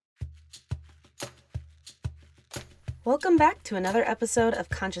Welcome back to another episode of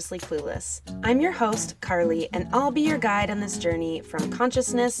Consciously Clueless. I'm your host, Carly, and I'll be your guide on this journey from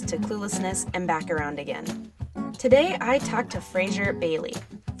consciousness to cluelessness and back around again. Today, I talked to Fraser Bayley.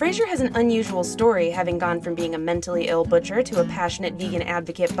 Fraser has an unusual story, having gone from being a mentally ill butcher to a passionate vegan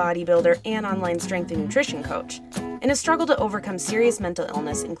advocate, bodybuilder, and online strength and nutrition coach. In a struggle to overcome serious mental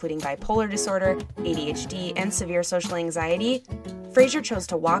illness, including bipolar disorder, ADHD, and severe social anxiety, Fraser chose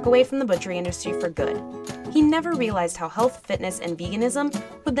to walk away from the butchery industry for good. He never realized how health, fitness, and veganism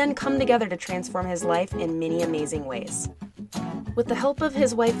would then come together to transform his life in many amazing ways. With the help of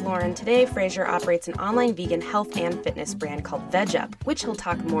his wife Lauren, today Fraser operates an online vegan health and fitness brand called VegUp, which he'll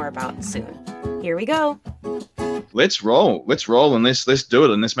talk more about soon. Here we go. Let's roll, and let's do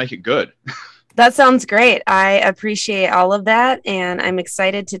it, and let's make it good. That sounds great. I appreciate all of that, and I'm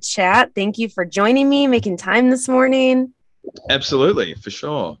excited to chat. Thank you for joining me, making time this morning. Absolutely, for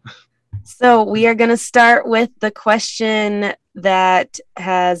sure. So we are going to start with the question that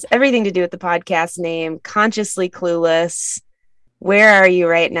has everything to do with the podcast name, Consciously Clueless. Where are you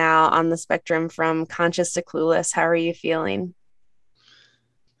right now on the spectrum from conscious to clueless? How are you feeling?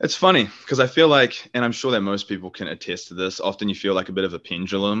 It's funny because I feel like, and I'm sure that most people can attest to this, often you feel like a bit of a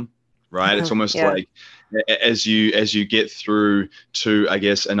pendulum, right? It's almost like as you get through to, I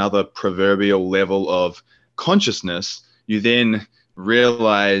guess, another proverbial level of consciousness, you then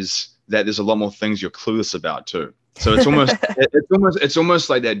realize that there's a lot more things you're clueless about too. So it's almost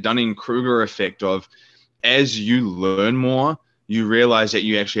like that Dunning-Kruger effect of, as you learn more, you realize that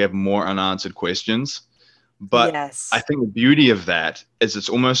you actually have more unanswered questions. But yes. I think the beauty of that is it's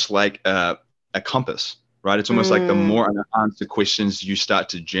almost like a compass, right? It's almost like the more unanswered questions you start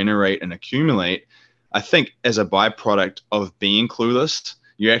to generate and accumulate, I think as a byproduct of being clueless,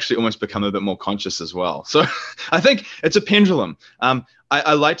 you actually almost become a bit more conscious as well. So I think it's a pendulum.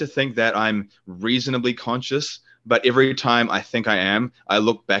 I like to think that I'm reasonably conscious, but every time I think I am, I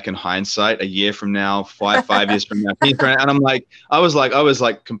look back in hindsight a year from now, five years from now, and I'm like, I was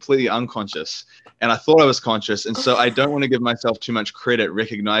completely unconscious, and I thought I was conscious. And so I don't want to give myself too much credit,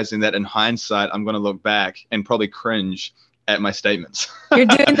 recognizing that in hindsight, I'm going to look back and probably cringe at my statements. You're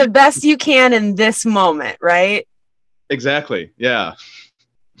doing the best you can in this moment, right? Exactly. Yeah.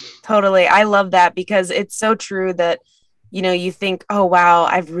 Totally. I love that because it's so true that, you know, you think, oh, wow,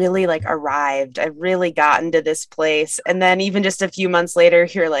 I've really arrived. I've really gotten to this place. And then even just a few months later,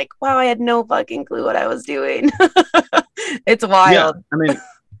 you're like, wow, I had no fucking clue what I was doing. It's wild. Yeah, I mean,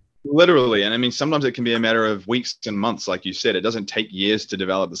 literally. And I mean, sometimes it can be a matter of weeks and months. Like you said, it doesn't take years to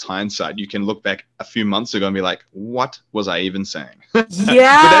develop this hindsight. You can look back a few months ago and be like, what was I even saying?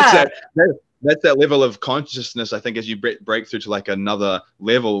 Yeah. That's that level of consciousness. I think as you break through to like another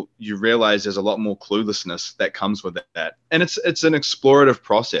level, you realize there's a lot more cluelessness that comes with that. And it's an explorative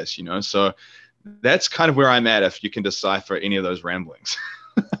process, you know? So that's kind of where I'm at if you can decipher any of those ramblings.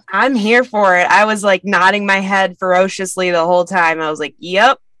 I'm here for it. I was like nodding my head ferociously the whole time. I was like,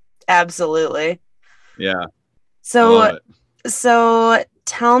 yep, absolutely. Yeah. So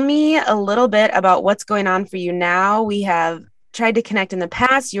tell me a little bit about what's going on for you now. We have tried to connect in the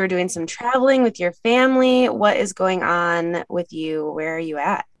past. You were doing some traveling with your family. What is going on with you? Where are you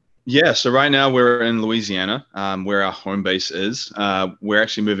at? Yeah, so right now we're in Louisiana, where our home base is. We're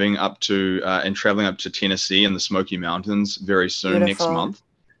actually moving up to and traveling up to Tennessee in the Smoky Mountains very soon. Beautiful. Next month.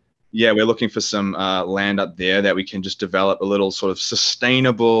 Yeah, we're looking for some land up there that we can just develop a little sort of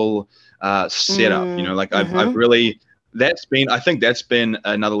sustainable setup. You know, like I've really, I think that's been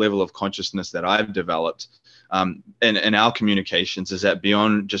another level of consciousness that I've developed. In our communications, is that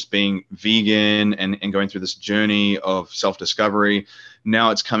beyond just being vegan and going through this journey of self-discovery, now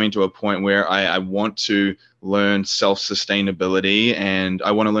it's coming to a point where I want to learn self-sustainability, and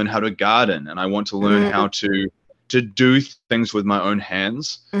I want to learn how to garden, and I want to learn how to do things with my own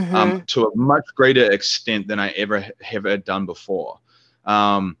hands to a much greater extent than I ever have done before.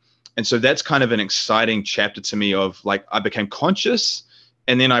 And so that's kind of an exciting chapter to me of like, I became conscious,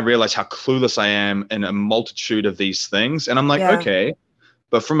 and then I realized how clueless I am in a multitude of these things. And I'm like, okay,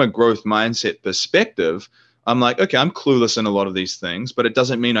 but from a growth mindset perspective, I'm like, okay, I'm clueless in a lot of these things, but it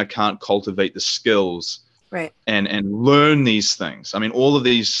doesn't mean I can't cultivate the skills and learn these things. I mean, all of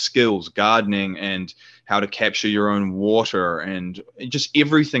these skills, gardening and how to capture your own water and just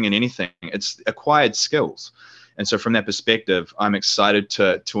everything and anything, it's acquired skills. And so from that perspective, I'm excited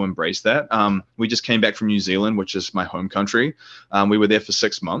to embrace that. We just came back from New Zealand, which is my home country. We were there for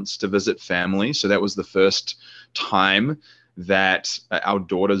 6 months to visit family. So that was the first time that our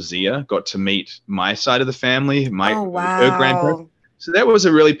daughter Zia got to meet my side of the family, her grandparents. So that was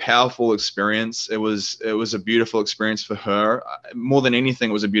a really powerful experience. It was a beautiful experience for her. More than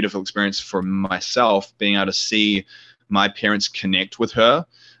anything, it was a beautiful experience for myself, being able to see my parents connect with her.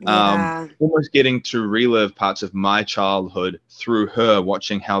 Yeah. Almost getting to relive parts of my childhood through her,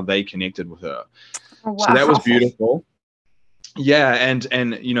 watching how they connected with her. So that was Wow. beautiful. Yeah, and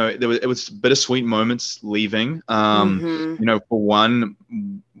it was bittersweet moments leaving. For one,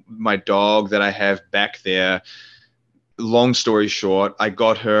 my dog that I have back there, long story short, I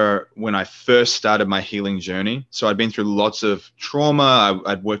got her when I first started my healing journey. So I'd been through lots of trauma.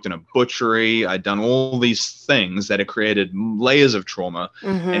 I'd worked in a butchery. I'd done all these things that had created layers of trauma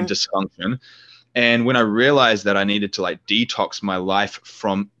and dysfunction. And when I realized that I needed to detox my life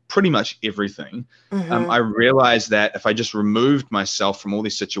from pretty much everything, I realized that if I just removed myself from all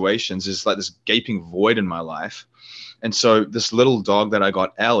these situations, there's this gaping void in my life. And so this little dog that I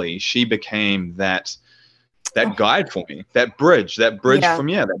got, Ellie, she became that guide for me, that bridge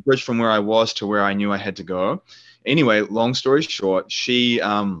from where I was to where I knew I had to go. Anyway, long story short, she's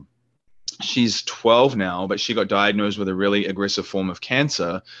 12 now, but she got diagnosed with a really aggressive form of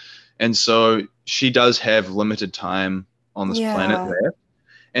cancer. And so she does have limited time on this planet left.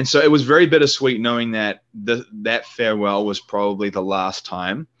 And so it was very bittersweet knowing that that farewell was probably the last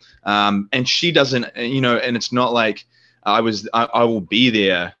time. And she doesn't, and it's not like I will be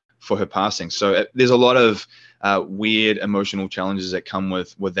there for her passing. So there's a lot of weird emotional challenges that come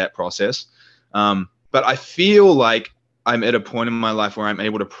with that process. But I feel like I'm at a point in my life where I'm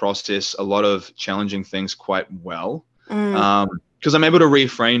able to process a lot of challenging things quite well, because I'm able to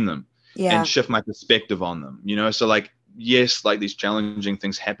reframe them and shift my perspective on them. So yes, these challenging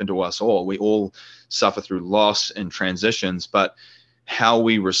things happen to us all. We all suffer through loss and transitions, but how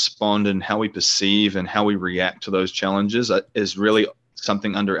we respond and how we perceive and how we react to those challenges is really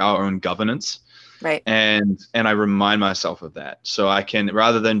something under our own governance. Right. And I remind myself of that. So I can,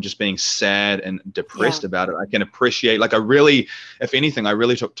 rather than just being sad and depressed about it, I can appreciate, if anything, I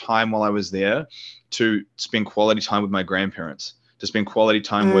really took time while I was there to spend quality time with my grandparents, to spend quality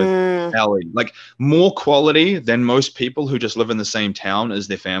time with Ellie, more quality than most people who just live in the same town as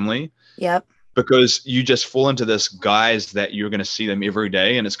their family. Yep. Because you just fall into this guise that you're going to see them every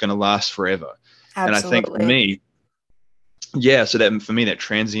day and it's going to last forever. Absolutely. And I think for me, that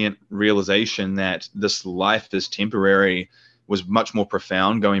transient realization that this life is temporary was much more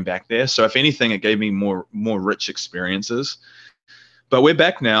profound going back there. So if anything, it gave me more rich experiences. But we're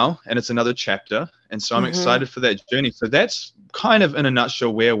back now and it's another chapter. And so I'm excited for that journey. So that's kind of in a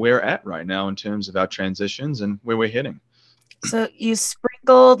nutshell where we're at right now in terms of our transitions and where we're heading. So you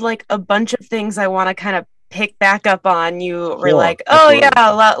sprinkled a bunch of things I want to kind of pick back up on. You were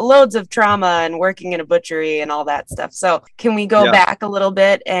loads of trauma and working in a butchery and all that stuff. So can we go back a little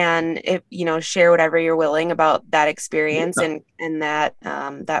bit and share whatever you're willing about that experience and that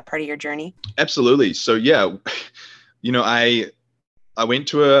that part of your journey? Absolutely. So I went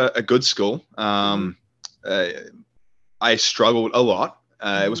to a good school. I struggled a lot.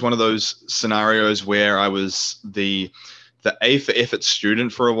 It was one of those scenarios where I was the A for effort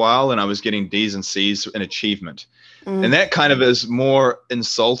student for a while, and I was getting D's and C's in achievement. And that kind of is more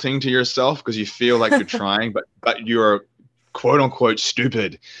insulting to yourself because you feel like you're trying, but you're quote unquote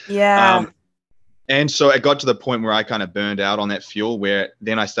stupid. Yeah. And so it got to the point where I kind of burned out on that fuel, where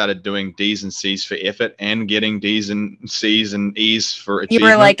then I started doing D's and C's for effort and getting D's and C's and E's for achievement. You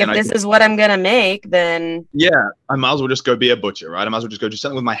were like, if this is what I'm going to make, then... Yeah, I might as well just go be a butcher, right? I might as well just go do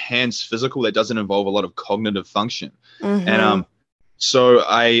something with my hands physical that doesn't involve a lot of cognitive function. And so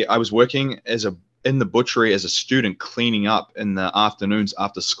I was working in the butchery as a student, cleaning up in the afternoons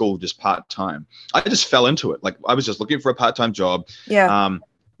after school, just part-time. I just fell into it. I was just looking for a part-time job. Yeah.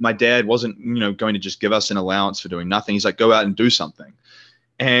 My dad wasn't, going to just give us an allowance for doing nothing. He's like, go out and do something.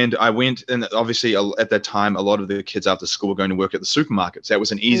 And I went, and obviously at that time, a lot of the kids after school were going to work at the supermarkets. That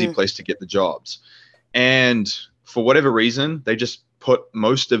was an easy place to get the jobs. And for whatever reason, they just put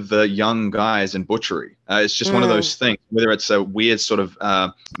most of the young guys in butchery. It's just one of those things, whether it's a weird sort of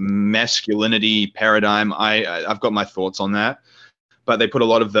masculinity paradigm. I've got my thoughts on that. But they put a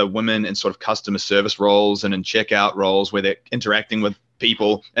lot of the women in sort of customer service roles and in checkout roles where they're interacting with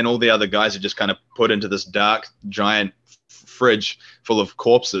people, and all the other guys are just kind of put into this dark, giant fridge full of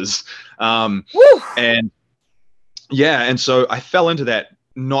corpses. And so I fell into that,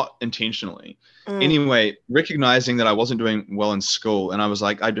 not intentionally. Anyway, recognizing that I wasn't doing well in school, and I was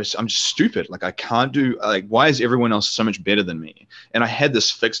like, I'm just stupid. I can't do, why is everyone else so much better than me? And I had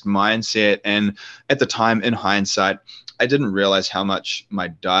this fixed mindset. And at the time, in hindsight, I didn't realize how much my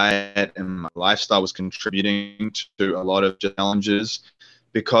diet and my lifestyle was contributing to a lot of challenges,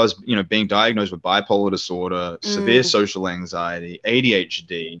 because, being diagnosed with bipolar disorder, severe social anxiety,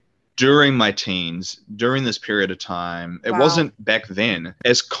 ADHD, during my teens, during this period of time, it wasn't back then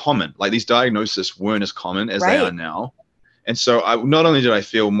as common. These diagnoses weren't as common as they are now. And so not only did I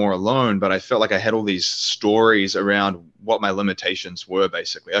feel more alone, but I felt like I had all these stories around what my limitations were,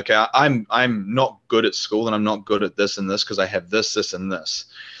 basically. Okay, I'm not good at school, and I'm not good at this and this because I have this, and this.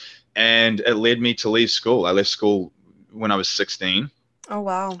 And it led me to leave school. I left school when I was 16. Oh,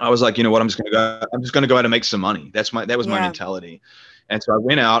 wow. I was like, you know what, I'm just going to go out and make some money. That was my mentality. And so I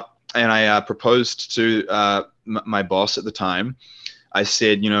went out and I proposed to my boss at the time. I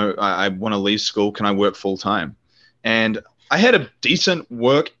said, you know, I want to leave school. Can I work full time? And I had a decent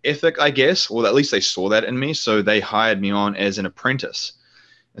work ethic, I guess, or at least they saw that in me. So they hired me on as an apprentice.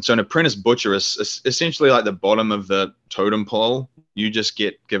 And so an apprentice butcher is essentially like the bottom of the totem pole. You just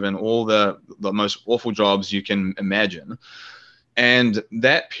get given all the most awful jobs you can imagine. And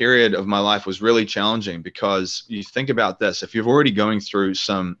that period of my life was really challenging because you think about this, if you're already going through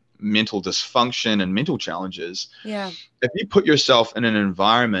some mental dysfunction and mental challenges, if you put yourself in an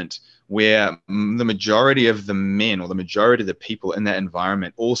environment where the majority of the men or the majority of the people in that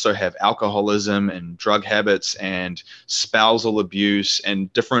environment also have alcoholism and drug habits and spousal abuse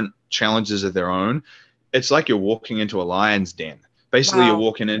and different challenges of their own, it's like you're walking into a lion's den. Basically, you're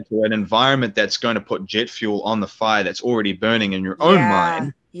walking into an environment that's going to put jet fuel on the fire that's already burning in your own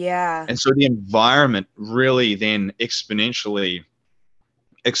mind. Yeah. And so the environment really then exponentially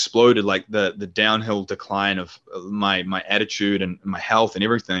exploded, like the downhill decline of my attitude and my health and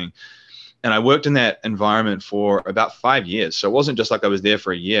everything. And I worked in that environment for about 5 years. So it wasn't just like I was there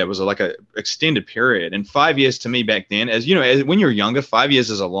for a year. It was like an extended period. And 5 years to me back then, as you know, when you're younger, 5 years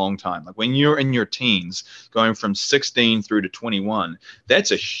is a long time. Like when you're in your teens, going from 16 through to 21,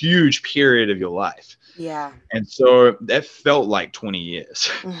 that's a huge period of your life. Yeah. And so that felt like 20 years.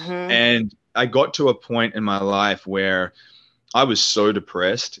 Mm-hmm. And I got to a point in my life where I was so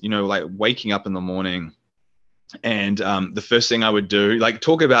depressed, you know, like waking up in the morning. And the first thing I would do, like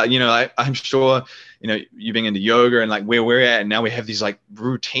talk about, you know, I'm sure, you know, you being into yoga and like where we're at, and now we have these like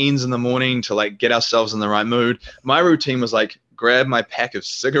routines in the morning to like get ourselves in the right mood. My routine was like grab my pack of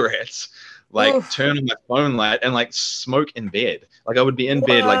cigarettes, like turn on my phone light and like smoke in bed. Like I would be in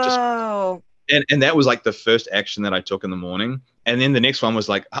bed, like just, and that was like the first action that I took in the morning. And then the next one was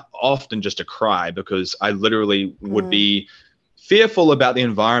like often just a cry because I literally would be fearful about the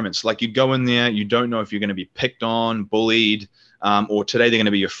environments. Like you go in there, you don't know if you're going to be picked on, bullied, or today they're going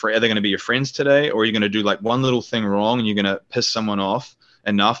to be are they going to be your friends today, or you're going to do like one little thing wrong and you're going to piss someone off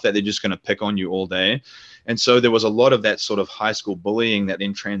enough that they're just going to pick on you all day. And so there was a lot of that sort of high school bullying that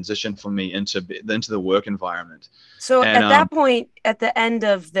then transitioned for me into the work environment. So at that point, at the end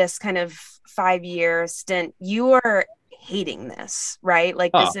of this kind of 5-year stint, you are hating this, right?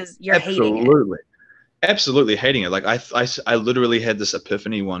 Like you're hating it. Absolutely hating it. Like I literally had this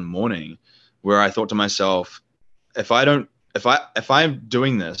epiphany one morning where I thought to myself, if I'm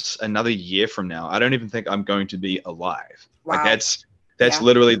doing this another year from now, I don't even think I'm going to be alive. Wow. Like that's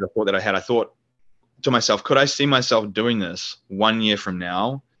literally the thought that I had. I thought to myself, could I see myself doing this 1 year from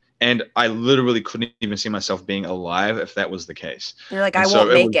now? And I literally couldn't even see myself being alive if that was the case. You're like, I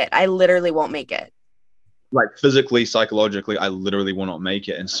won't make it. I literally won't make it. Like physically, psychologically, I literally will not make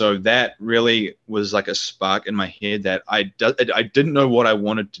it. And so that really was like a spark in my head that I didn't know what I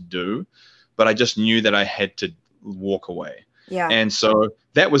wanted to do, but I just knew that I had to walk away. Yeah. And so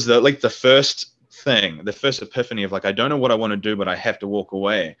that was the first thing, the first epiphany of like, I don't know what I want to do, but I have to walk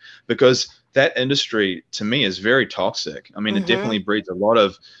away, because that industry to me is very toxic. I mean, it definitely breeds a lot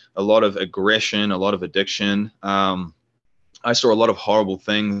of aggression, a lot of addiction. I saw a lot of horrible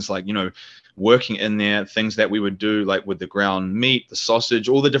things, like, you know, working in there, things that we would do like with the ground meat, the sausage,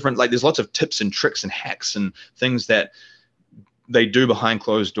 all the different, like there's lots of tips and tricks and hacks and things that they do behind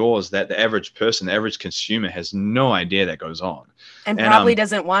closed doors that the average person, the average consumer has no idea that goes on. And probably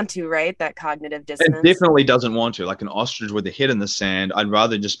doesn't want to, right? That cognitive dissonance. It definitely doesn't want to. Like an ostrich with the head in the sand, I'd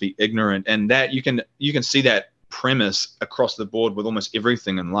rather just be ignorant. And that you can see that premise across the board with almost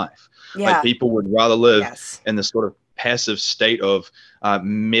everything in life. Yeah. Like people would rather live in this sort of passive state of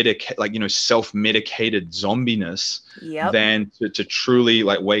self-medicated zombiness than to truly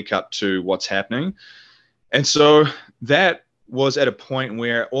like wake up to what's happening. And so that was at a point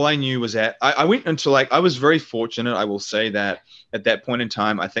where all I knew was that I went into I was very fortunate. I will say that at that point in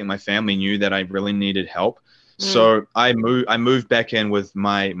time, I think my family knew that I really needed help. So I moved back in with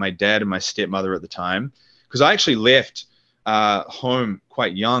my dad and my stepmother at the time, because I actually left home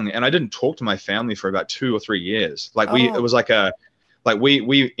quite young, and I didn't talk to my family for about 2 or 3 years. It was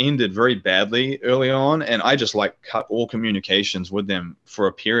we ended very badly early on, and I just like cut all communications with them for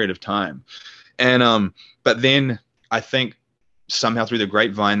a period of time. And but then I think somehow through the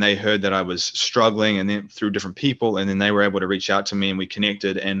grapevine they heard that I was struggling, and then through different people, and then they were able to reach out to me and we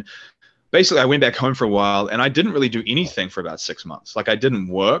connected. And basically I went back home for a while and I didn't really do anything for about 6 months. Like I didn't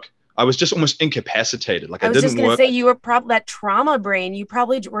work. I was just almost incapacitated. Like I I was just didn't going to work. say you were probably that trauma brain. You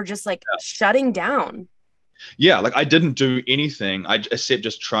probably were just like shutting down. Yeah, like I didn't do anything. Except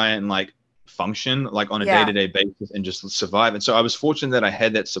just try and like function like on a day-to-day basis and just survive. And so I was fortunate that I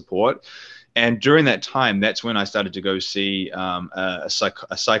had that support. And during that time, that's when I started to go see a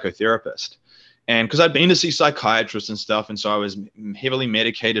psychotherapist. And because I'd been to see psychiatrists and stuff, and so I was heavily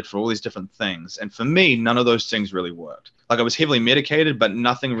medicated for all these different things. And for me, none of those things really worked. Like I was heavily medicated, but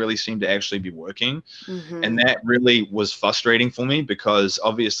nothing really seemed to actually be working. And that really was frustrating for me because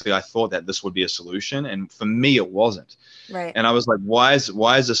obviously I thought that this would be a solution, and for me it wasn't. Right. And I was like, why is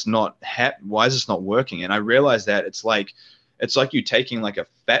this not working? And I realized that it's like you taking like a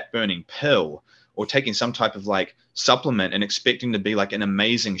fat burning pill or taking some type of like supplement and expecting to be like in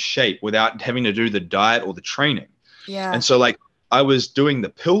amazing shape without having to do the diet or the training. Yeah. And so like I was doing the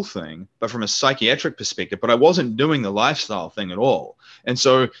pill thing, but from a psychiatric perspective, but I wasn't doing the lifestyle thing at all. And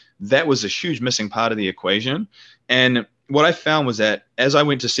so that was a huge missing part of the equation. And what I found was that as I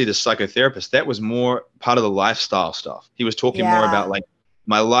went to see the psychotherapist, that was more part of the lifestyle stuff. He was talking more about like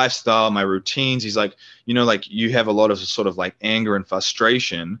my lifestyle, my routines. He's like, like you have a lot of sort of like anger and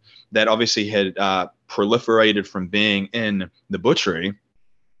frustration that obviously had proliferated from being in the butchery.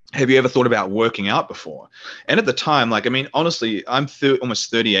 Have you ever thought about working out before? And at the time, like, I mean, honestly, I'm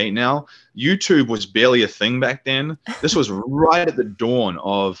almost 38 now. YouTube was barely a thing back then. This was right at the dawn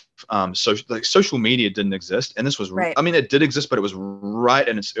of social media didn't exist. And this was, right. I mean, it did exist, but it was right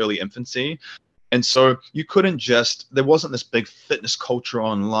in its early infancy. And so you couldn't there wasn't this big fitness culture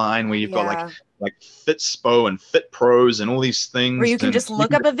online where you've got like Fitspo and Fit Pros and all these things. Where you can just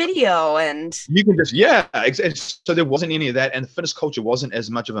look up a video and you can just, so there wasn't any of that. And the fitness culture wasn't as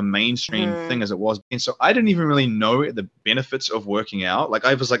much of a mainstream thing as it was. And so I didn't even really know the benefits of working out. Like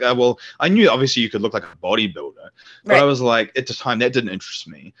I was like, I knew obviously you could look like a bodybuilder, but I was like, at the time that didn't interest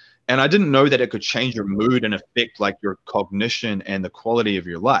me. And I didn't know that it could change your mood and affect like your cognition and the quality of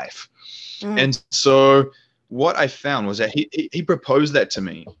your life. And so what I found was that he proposed that to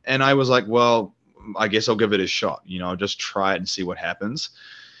me. And I was like, well, I guess I'll give it a shot. I'll just try it and see what happens.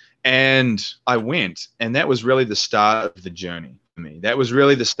 And I went. And that was really the start of the journey for me. That was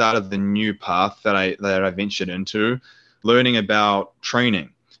really the start of the new path that I ventured into, learning about training.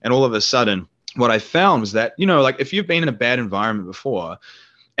 And all of a sudden, what I found was that, like if you've been in a bad environment before,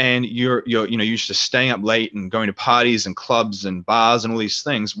 and you're used to staying up late and going to parties and clubs and bars and all these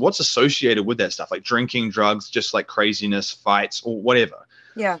things, what's associated with that stuff? Like drinking, drugs, just like craziness, fights, or whatever.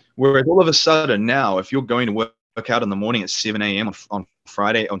 Yeah. Whereas all of a sudden now, if you're going to work out in the morning at 7 a.m. on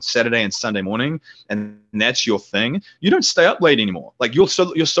Friday, on Saturday and Sunday morning, and that's your thing, you don't stay up late anymore. Like you're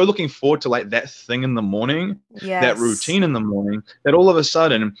so looking forward to like that thing in the morning, that routine in the morning, that all of a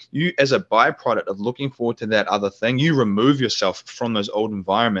sudden you, as a byproduct of looking forward to that other thing, you remove yourself from those old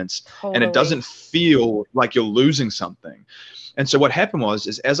environments. And it doesn't feel like you're losing something. And so what happened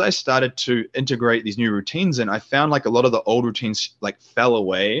is as I started to integrate these new routines in, I found like a lot of the old routines like fell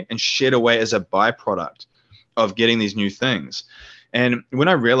away and shed away as a byproduct of getting these new things. And when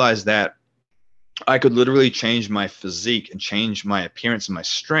I realized that I could literally change my physique and change my appearance and my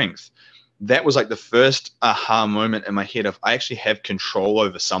strength, that was like the first aha moment in my head of I actually have control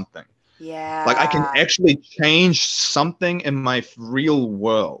over something. Yeah. Like I can actually change something in my real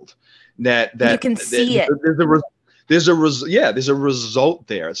world that you can see it. There's a result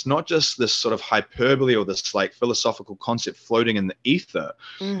there. It's not just this sort of hyperbole or this like philosophical concept floating in the ether.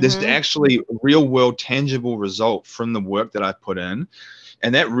 There's actually a real world tangible result from the work that I put in.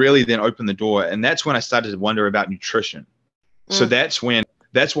 And that really then opened the door. And that's when I started to wonder about nutrition. So that's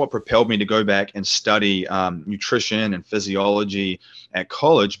what propelled me to go back and study nutrition and physiology at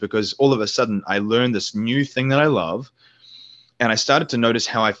college, because all of a sudden I learned this new thing that I love. And I started to notice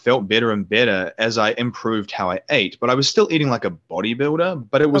how I felt better and better as I improved how I ate. But I was still eating like a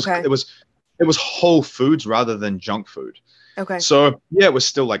bodybuilder, but it was whole foods rather than junk food. Okay. So yeah, it was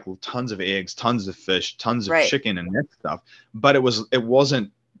still like tons of eggs, tons of fish, tons of chicken and that stuff. But it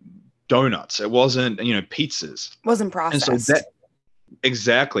wasn't donuts. It wasn't, pizzas. Wasn't processed. And so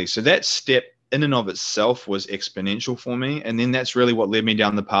exactly. So that step in and of itself was exponential for me. And then that's really what led me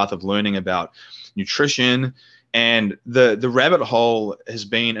down the path of learning about nutrition. And the rabbit hole has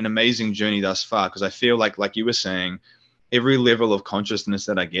been an amazing journey thus far, because I feel like you were saying, every level of consciousness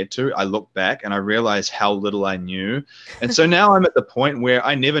that I get to, I look back and I realize how little I knew. And so now I'm at the point where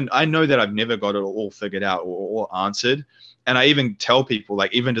I know that I've never got it all figured out or answered. And I even tell people,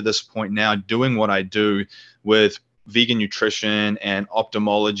 like even to this point now, doing what I do with vegan nutrition and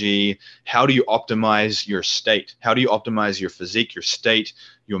ophthalmology. How do you optimize your state? How do you optimize your physique, your state,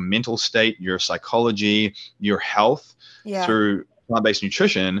 your mental state, your psychology, your health through plant-based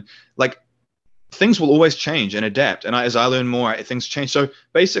nutrition? Like, things will always change and adapt. And as I learn more, things change. So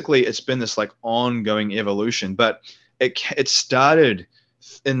basically, it's been this like ongoing evolution, but it started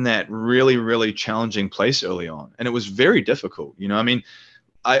in that really, really challenging place early on. And it was very difficult. I mean,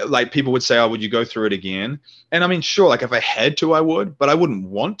 like people would say, oh, would you go through it again? And I mean, sure, like if I had to, I would, but I wouldn't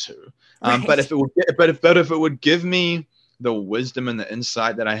want to. Right. But if it would give me the wisdom and the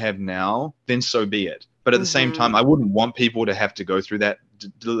insight that I have now, then so be it. But at the same time, I wouldn't want people to have to go through that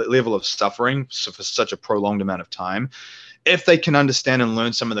level of suffering for such a prolonged amount of time if they can understand and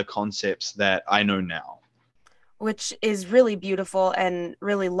learn some of the concepts that I know now. Which is really beautiful and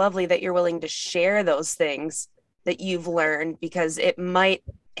really lovely that you're willing to share those things that you've learned, because it might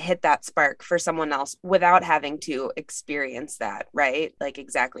hit that spark for someone else without having to experience that, right? Like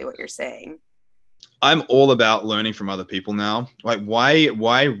exactly what you're saying. I'm all about learning from other people now. Like why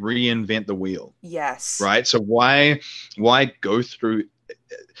reinvent the wheel? Yes. Right? So why go through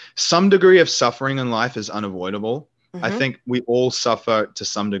some degree of suffering in life is unavoidable. I think we all suffer to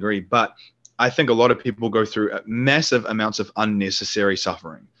some degree, but I think a lot of people go through massive amounts of unnecessary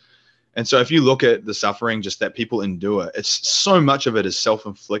suffering. And so if you look at the suffering just that people endure, it's so much of it is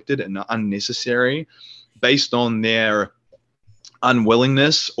self-inflicted and unnecessary based on their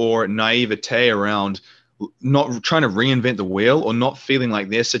unwillingness or naivete around not trying to reinvent the wheel, or not feeling like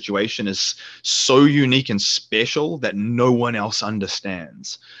their situation is so unique and special that no one else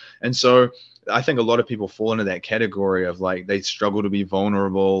understands. And so I think a lot of people fall into that category of like, they struggle to be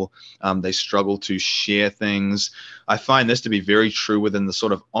vulnerable. They struggle to share things. I find this to be very true within the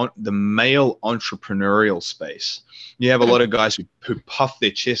sort of the male entrepreneurial space. You have a lot of guys who puff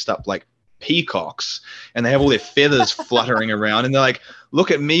their chest up like peacocks, and they have all their feathers fluttering around, and they're like,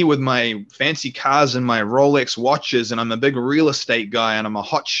 look at me with my fancy cars and my Rolex watches, and I'm a big real estate guy, and I'm a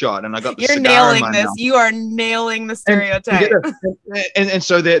hot shot, and I got the cigar in my mouth. You are nailing the stereotype. And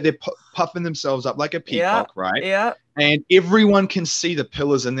so they're puffing themselves up like a peacock, right? Yeah. And everyone can see the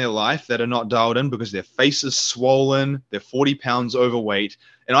pillars in their life that are not dialed in because their face is swollen, they're 40 pounds overweight.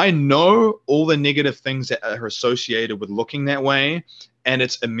 And I know all the negative things that are associated with looking that way, and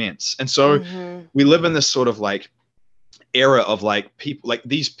it's immense. And so we live in this sort of like era of like people, like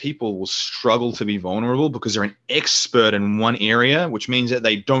these people will struggle to be vulnerable because they're an expert in one area, which means that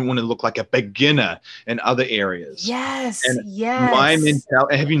they don't want to look like a beginner in other areas. Yes. And my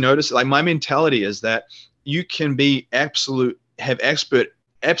mentality, have you noticed, like my mentality is that you can be absolute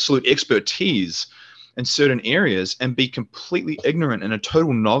expertise in certain areas and be completely ignorant and a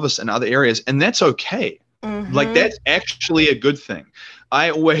total novice in other areas. And that's okay. Like that's actually a good thing.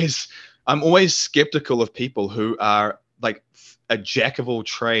 I'm always skeptical of people who are like a jack of all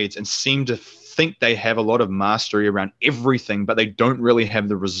trades and seem to think they have a lot of mastery around everything, but they don't really have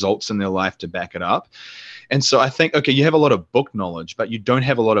the results in their life to back it up. And so I think, okay, you have a lot of book knowledge, but you don't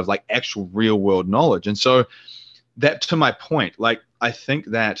have a lot of like actual real world knowledge. And so that, to my point, like I think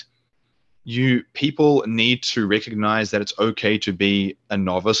that people need to recognize that it's okay to be a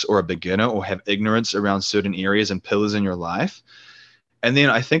novice or a beginner or have ignorance around certain areas and pillars in your life. And then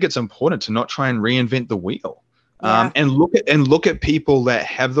I think it's important to not try and reinvent the wheel. And look at people that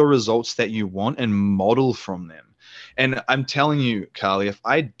have the results that you want and model from them. And I'm telling you, Carly, if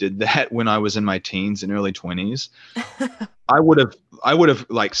I did that when I was in my teens and early 20s, I would have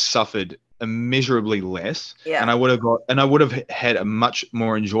like suffered immeasurably less, and I would have had a much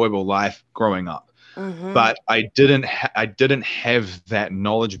more enjoyable life growing up. But I didn't have that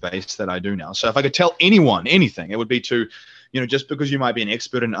knowledge base that I do now. So if I could tell anyone anything, it would be to, just because you might be an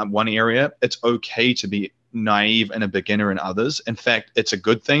expert in one area, it's okay to be naive and a beginner in others. In fact, it's a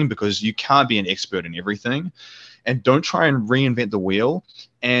good thing because you can't be an expert in everything. And don't try and reinvent the wheel.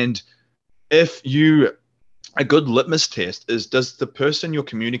 And a good litmus test is, does the person you're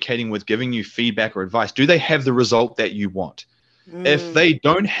communicating with giving you feedback or advice, do they have the result that you want? If they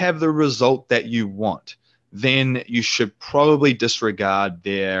don't have the result that you want, then you should probably disregard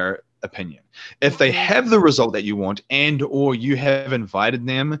their opinion. If they have the result that you want, and or you have invited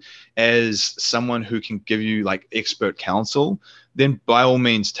them as someone who can give you like expert counsel, then by all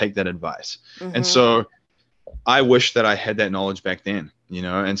means take that advice. And so I wish that I had that knowledge back then,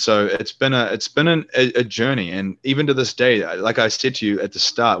 and so it's been a journey. And even to this day, like I said to you at the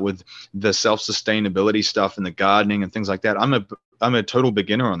start with the self-sustainability stuff and the gardening and things like that, I'm a total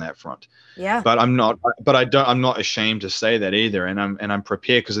beginner on that front. Yeah. But I'm not ashamed to say that either. And I'm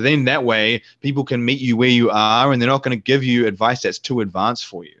prepared, because then that way people can meet you where you are, and they're not going to give you advice that's too advanced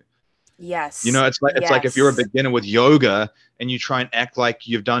for you. Yes. You know, it's like if you're a Yes. beginner with yoga and you try and act like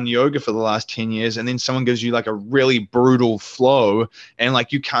you've done yoga for the last 10 years, and then someone gives you like a really brutal flow and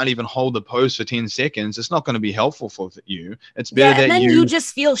like you can't even hold the pose for 10 seconds, it's not going to be helpful for you. It's Yeah, better and that then you you,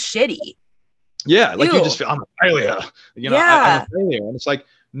 just feel shitty. yeah, like you just Ew. feel, I'm a failure. You know, I'm a Yeah. failure. And it's like,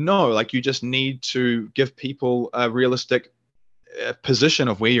 no, like you just need to give people a realistic position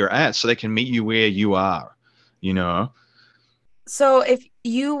of where you're at so they can meet you where you are, you know? So if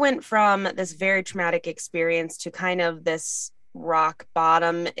you went from this very traumatic experience to kind of this rock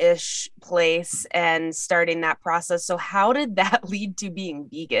bottom-ish place and starting that process, so how did that lead to being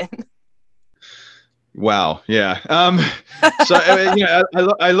vegan? Wow. Yeah. So, you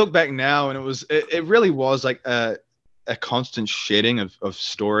know, I look back now and it really was like a constant shedding of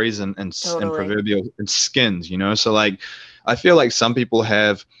stories and Totally. proverbial and skins, you know? So like, I feel like some people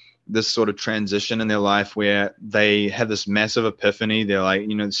have this sort of transition in their life where they have this massive epiphany. They're like,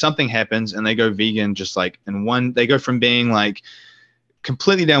 you know, something happens and they go vegan just like they go from being like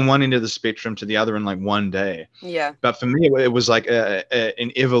completely down one end of the spectrum to the other in like one day. Yeah. But for me, it was like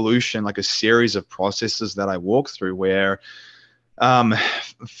an evolution, like a series of processes that I walked through where, um,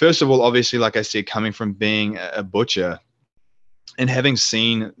 first of all, obviously, like I said, coming from being a butcher and having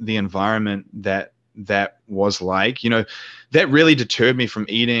seen the environment that was like, you know, that really deterred me from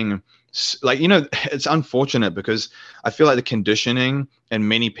eating. Like, you know, it's unfortunate because I feel like the conditioning in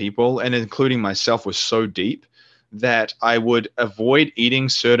many people, and including myself, was so deep that I would avoid eating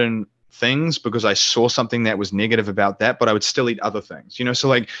certain things because I saw something that was negative about that, but I would still eat other things, you know? So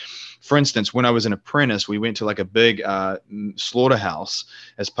like, for instance, when I was an apprentice, we went to like a big slaughterhouse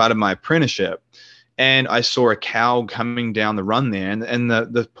as part of my apprenticeship. And I saw a cow coming down the run there, and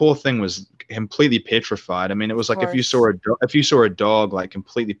the poor thing was completely petrified. I mean, it was Of like course. if you saw a dog like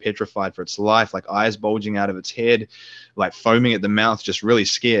completely petrified for its life, like eyes bulging out of its head, like foaming at the mouth, just really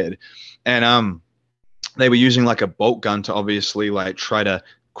scared. And they were using like a bolt gun to obviously like try to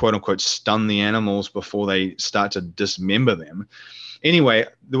quote unquote stun the animals before they start to dismember them. Anyway,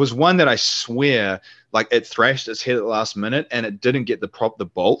 there was one that I swear like it thrashed its head at the last minute and it didn't get the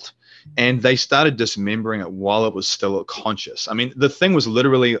bolt, and they started dismembering it while it was still conscious. I mean, the thing was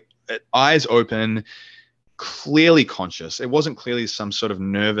literally eyes open, clearly conscious. It wasn't clearly some sort of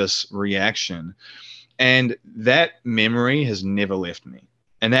nervous reaction, and that memory has never left me.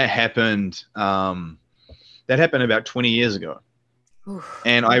 And that happened. That happened about 20 years ago. Oof.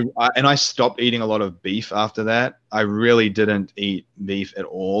 And I stopped eating a lot of beef after that. I really didn't eat beef at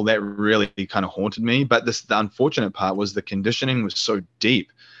all. That really kind of haunted me. But the unfortunate part was the conditioning was so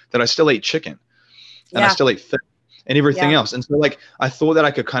deep that I still ate chicken and I Yeah. still ate fish and everything Yeah. else. And so like I thought that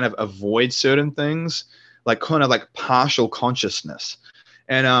I could kind of avoid certain things, like kind of like partial consciousness.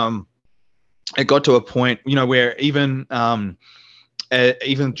 And it got to a point, you know, where even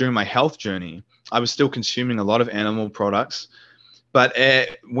during my health journey, I was still consuming a lot of animal products. But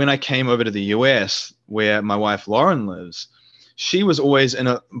when I came over to the US, where my wife Lauren lives, she was always in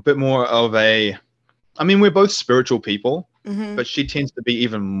a bit more of a, I mean, we're both spiritual people, Mm-hmm. but she tends to be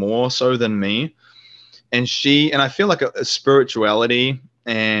even more so than me. And I feel like a spirituality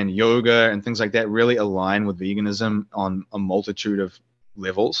and yoga and things like that really align with veganism on a multitude of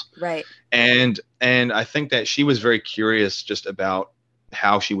levels. Right. And I think that she was very curious just about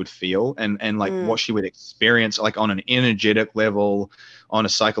how she would feel and like what Mm. she would experience, like on an energetic level, on a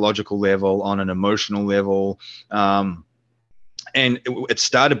psychological level, on an emotional level. And it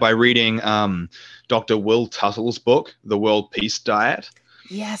started by reading Dr. Will Tuttle's book, The World Peace Diet.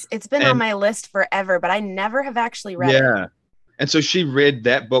 Yes, it's been on And my list forever, but I never have actually read it. yeah. And so she read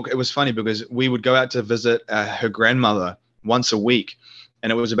that book. It was funny because we would go out to visit her grandmother once a week,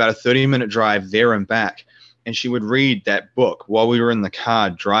 and it was about a 30-minute drive there and back. And she would read that book while we were in the car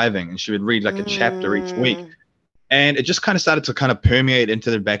driving, and she would read like a chapter each week. Mm. And it just kind of started to kind of permeate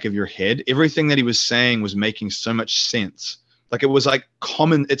into the back of your head. Everything that he was saying was making so much sense. Like it was like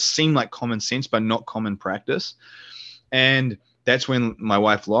common, it seemed like common sense, but not common practice. And that's when my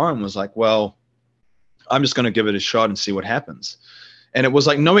wife Lauren was like, well, I'm just going to give it a shot and see what happens. And it was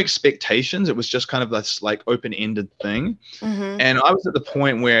like no expectations. It was just kind of this like open-ended thing. Mm-hmm. And I was at the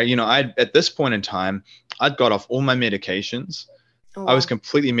point where, you know, at this point in time, I'd got off all my medications. Oh, I was wow.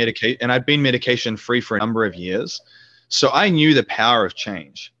 completely medicated, and I'd been medication free for a number of years. So I knew the power of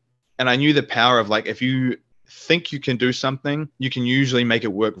change. And I knew the power of like, if you think you can do something, you can usually make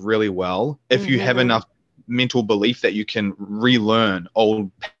it work really well if you have Mm-hmm. enough mental belief that you can relearn old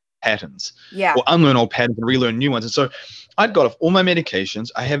patterns Yeah. or unlearn old patterns and relearn new ones. And so I'd got off all my medications.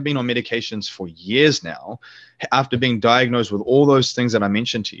 I have been on medications for years now after being diagnosed with all those things that I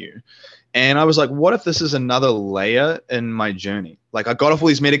mentioned to you. And I was like, what if this is another layer in my journey? Like I got off all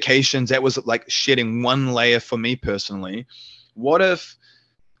these medications. That was like shedding one layer for me personally. What if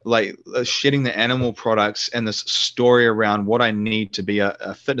like shedding the animal products and this story around what I need to be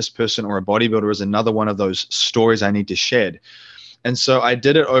a fitness person or a bodybuilder is another one of those stories I need to shed? And so I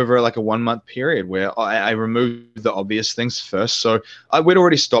did it over like a 1 month period where I removed the obvious things first. So we'd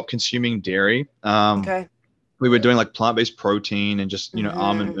already stopped consuming dairy. Okay. We were doing like plant-based protein and just,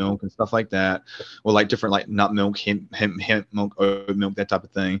 almond Mm-hmm. milk and stuff like that, or like different like nut milk, hemp milk, oat milk, that type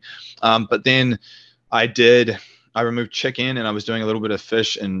of thing. But then I removed chicken and I was doing a little bit of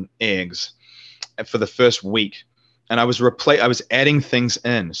fish and eggs for the first week. And I was adding things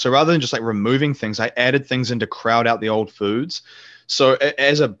in. So rather than just like removing things, I added things in to crowd out the old foods. So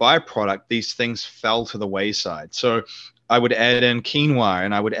as a byproduct, these things fell to the wayside. So I would add in quinoa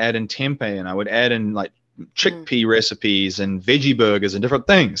and I would add in tempeh and I would add in like chickpea recipes and veggie burgers and different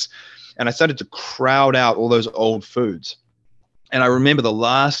things. And I started to crowd out all those old foods. And I remember the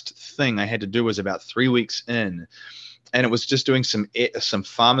last thing I had to do was about 3 weeks in, and it was just doing some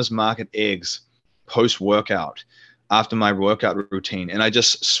farmers market eggs post-workout after my workout routine. And I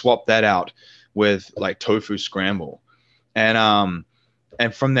just swapped that out with like tofu scramble. And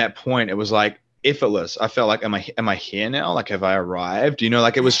from that point, it was like effortless. I felt like, am I here now? Like, have I arrived?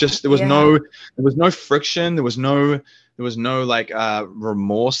 Like it was just, there was no friction. There was no like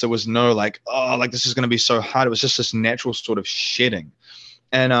remorse. There was no like, oh, like this is going to be so hard. It was just this natural sort of shedding.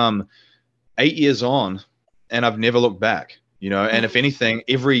 And 8 years on, and I've never looked back, and if anything,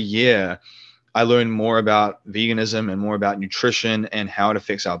 every year I learn more about veganism and more about nutrition and how it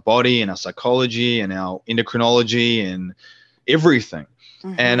affects our body and our psychology and our endocrinology and everything.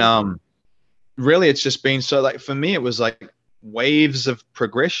 And really it's just been, so like for me it was like waves of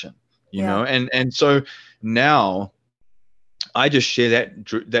progression, and so now I just share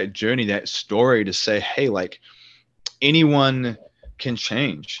that journey, that story to say, hey, like anyone can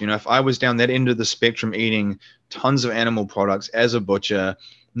change. If I was down that end of the spectrum eating tons of animal products as a butcher,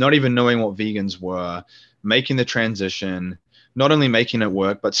 not even knowing what vegans were, making the transition, not only making it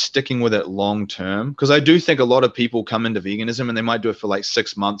work, but sticking with it long term. Because I do think a lot of people come into veganism and they might do it for like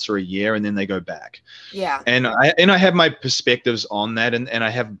 6 months or a year and then they go back. Yeah. And I have my perspectives on that, and I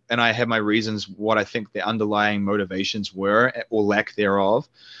have my reasons what I think the underlying motivations were or lack thereof.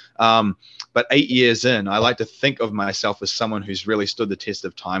 But 8 years in, I like to think of myself as someone who's really stood the test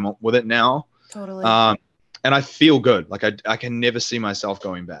of time with it now. Totally. And I feel good. Like I can never see myself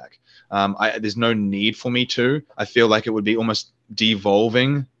going back. There's no need for me to. I feel like it would be almost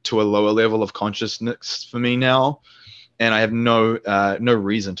devolving to a lower level of consciousness for me now, and I have no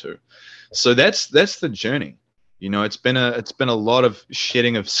reason to. So that's the journey. It's been a lot of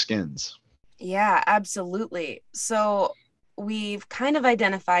shedding of skins. Yeah, absolutely. So we've kind of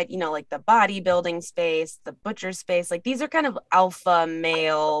identified, like the bodybuilding space, the butcher space, like these are kind of alpha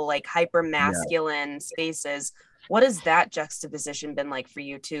male, like hyper masculine spaces. What has that juxtaposition been like for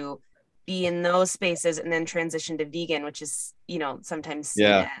you to be in those spaces and then transition to vegan, which is, sometimes seen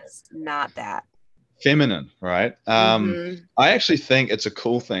as not that feminine, right? I actually think it's a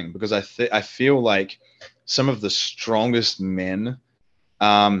cool thing because I feel like some of the strongest men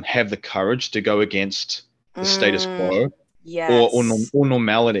have the courage to go against the status quo. Yes. Or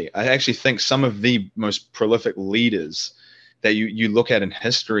normality. I actually think some of the most prolific leaders that you look at in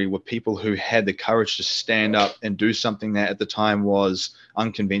history were people who had the courage to stand up and do something that at the time was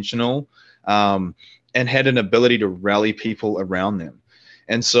unconventional, and had an ability to rally people around them.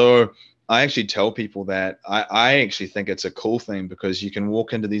 And so I actually tell people that I actually think it's a cool thing because you can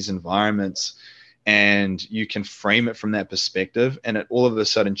walk into these environments and you can frame it from that perspective, and it all of a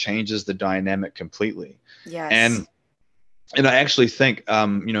sudden changes the dynamic completely. Yes. And I actually think,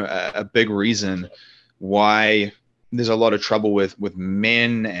 a big reason why there's a lot of trouble with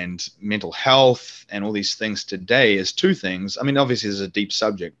men and mental health and all these things today is two things. I mean, obviously this is a deep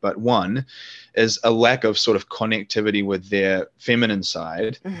subject, but one is a lack of sort of connectivity with their feminine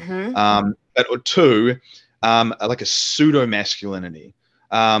side. But two, like a pseudo masculinity.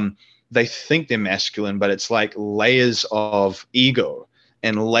 They think they're masculine, but it's like layers of ego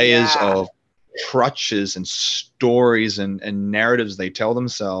and layers of crutches and stories and narratives they tell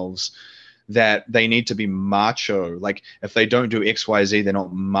themselves that they need to be macho. Like if they don't do XYZ, they're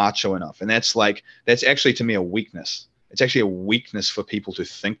not macho enough. And that's actually to me a weakness. It's actually a weakness for people to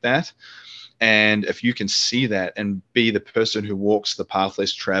think that. And if you can see that and be the person who walks the path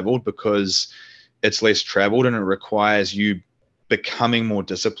less traveled because it's less traveled and it requires you becoming more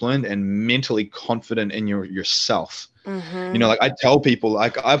disciplined and mentally confident in yourself. Like I tell people,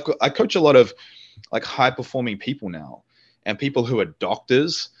 like I coach a lot of like high performing people now, and people who are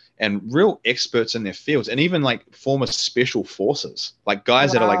doctors and real experts in their fields, and even like former special forces, like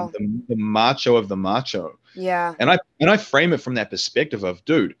guys that are like the macho of the macho. Yeah. And I frame it from that perspective of,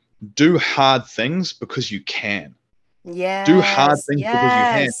 dude, do hard things because you can. Yes. Do hard things because you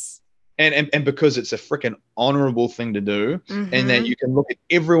can. Yes. And because it's a freaking honorable thing to do, Mm-hmm. and that you can look at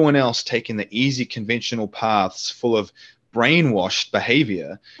everyone else taking the easy conventional paths full of brainwashed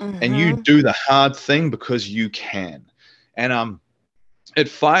behavior, and you do the hard thing because you can. And it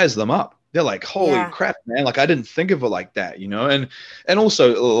fires them up. They're like, holy crap, man. Like, I didn't think of it like that, you know? And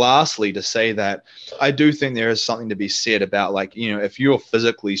also, lastly, to say that I do think there is something to be said about, like, you know, if you're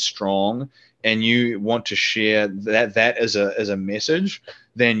physically strong and you want to share that as a message,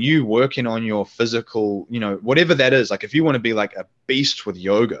 then you working on your physical, you know, whatever that is. Like, if you want to be like a beast with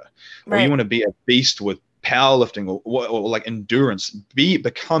yoga, or you want to be a beast with powerlifting, or like endurance,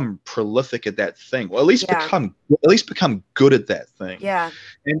 become prolific at that thing, or at least become good at that thing. Yeah.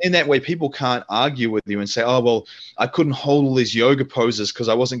 And in that way, people can't argue with you and say, oh, well, I couldn't hold all these yoga poses because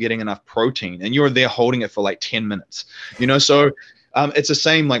I wasn't getting enough protein. And you're there holding it for like 10 minutes, you know? So it's the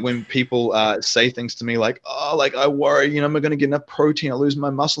same, like when people say things to me like, oh, like I worry, you know, I'm not going to get enough protein. I lose my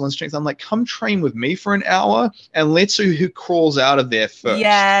muscle and strength. I'm like, come train with me for an hour and let's see who crawls out of there first.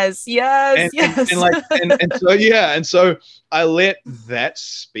 Yes. And so I let that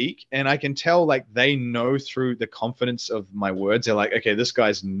speak, and I can tell, like, they know through the confidence of my words. They're like, okay, this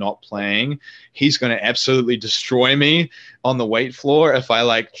guy's not playing. He's going to absolutely destroy me on the weight floor if I,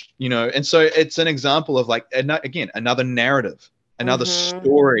 like, you know. And so it's an example of, like, again, another narrative, another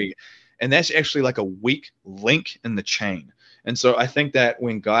story. And that's actually like a weak link in the chain. And so I think that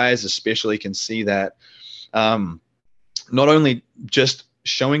when guys especially can see that, not only just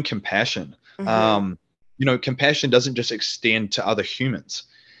showing compassion, you know, compassion doesn't just extend to other humans.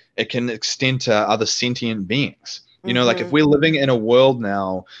 It can extend to other sentient beings. You know, like if we're living in a world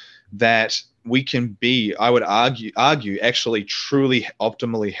now that we can be, I would argue actually truly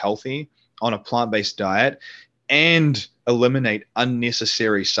optimally healthy on a plant-based diet and eliminate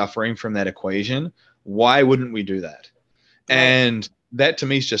unnecessary suffering from that equation, why wouldn't we do that? Right. And that to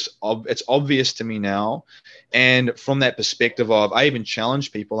me is just, it's obvious to me now. And from that perspective of, I even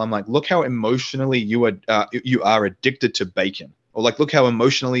challenge people. I'm like, look how emotionally you are addicted to bacon, or like, look how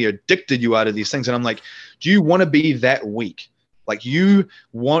emotionally addicted you are to these things. And I'm like, do you want to be that weak? Like, you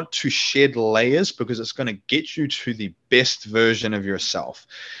want to shed layers because it's going to get you to the best version of yourself.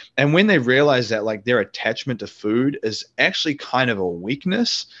 And when they realize that, like, their attachment to food is actually kind of a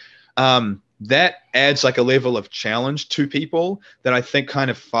weakness, that adds like a level of challenge to people that I think kind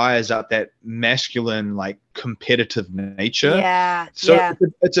of fires up that masculine, like, competitive nature. Yeah. So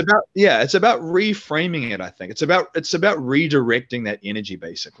it's about reframing it. I think it's about redirecting that energy,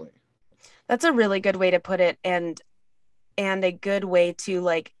 basically. That's a really good way to put it. And a good way to,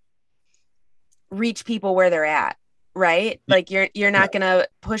 like, reach people where they're at, right? Like, you're not going to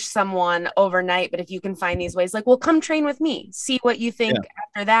push someone overnight, but if you can find these ways, like, well, come train with me, see what you think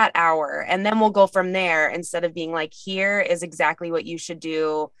after that hour, and then we'll go from there, instead of being like, here is exactly what you should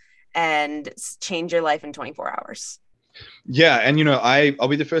do and change your life in 24 hours. Yeah. And, you know, I'll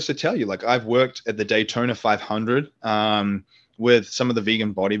be the first to tell you, like, I've worked at the Daytona 500, with some of the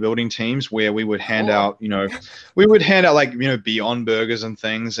vegan bodybuilding teams, where we would hand out, you know, like, you know, Beyond Burgers and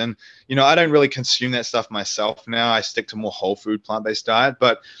things. And, you know, I don't really consume that stuff myself now. I stick to more whole food, plant-based diet,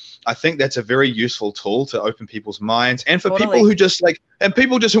 but I think that's a very useful tool to open people's minds. And for people who just like, and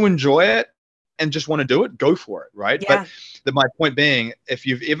people just who enjoy it and just want to do it, go for it. Right. Yeah. But my point being, if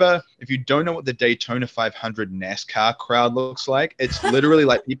you don't know what the Daytona 500 NASCAR crowd looks like, it's literally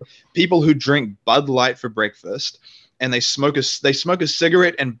like people who drink Bud Light for breakfast, and they smoke a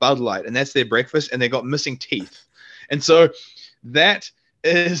cigarette and Bud Light, and that's their breakfast, and they got missing teeth. And so that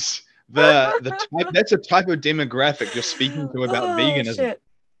is that's a type of demographic you're speaking to about veganism. Shit.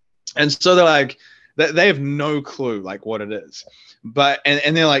 And so they're like, they have no clue like what it is, but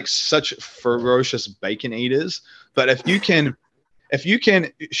and they're like such ferocious bacon eaters. But if you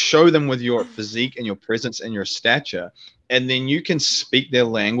can show them with your physique and your presence and your stature, and then you can speak their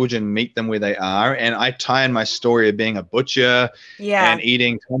language and meet them where they are. And I tie in my story of being a butcher and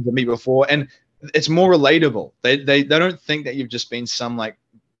eating tons of meat before, and it's more relatable. They don't think that you've just been some like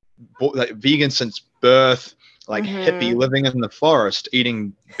vegan since birth, like hippie living in the forest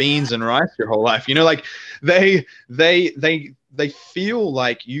eating beans and rice your whole life. You know, like they feel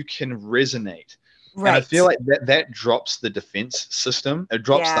like you can resonate. Right. And I feel like that drops the defense system. It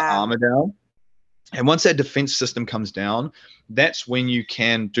drops the armor down. And once that defense system comes down, that's when you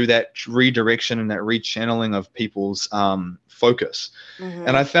can do that redirection and that rechanneling of people's focus.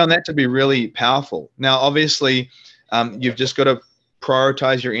 And I found that to be really powerful. Now, obviously, you've just got to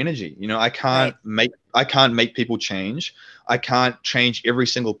prioritize your energy. I can't make people change. I can't change every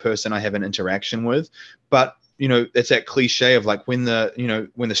single person I have an interaction with, but it's that cliche of like when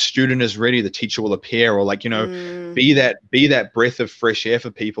the student is ready, the teacher will appear, or like, be that breath of fresh air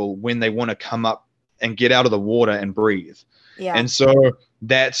for people when they want to come up and get out of the water and breathe. Yeah. And so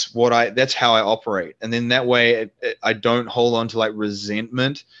that's how I operate. And then that way I don't hold on to like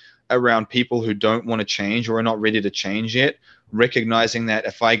resentment around people who don't want to change or are not ready to change yet, recognizing that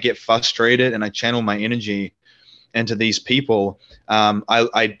if I get frustrated and I channel my energy into these people,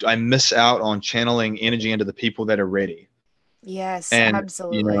 I miss out on channeling energy into the people that are ready. Yes, And,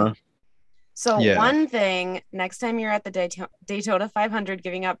 absolutely. So yeah. One thing, next time you're at the Daytona 500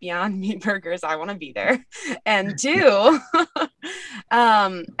 giving up Beyond Meat burgers, I want to be there. And two,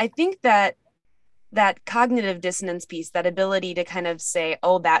 I think that cognitive dissonance piece, that ability to kind of say,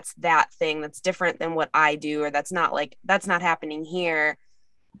 oh, that's that thing that's different than what I do, or that's not happening here.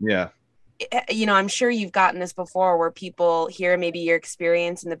 Yeah. I'm sure you've gotten this before where people hear maybe your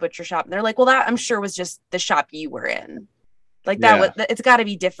experience in the butcher shop and they're like, well, that I'm sure was just the shop you were in. Like it's got to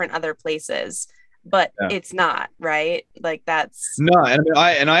be different other places, but it's not, right? Like that's no. And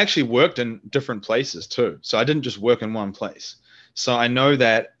I actually worked in different places too. So I didn't just work in one place. So I know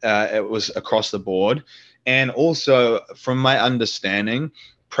that it was across the board. And also from my understanding,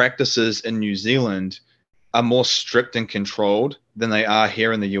 practices in New Zealand are more strict and controlled than they are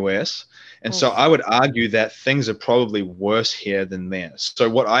here in the US. And so I would argue that things are probably worse here than there. So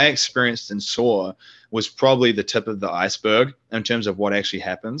what I experienced and saw was probably the tip of the iceberg in terms of what actually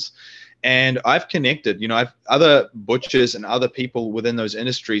happens. And I've connected, other butchers and other people within those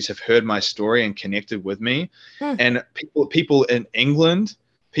industries have heard my story and connected with me. And people in England,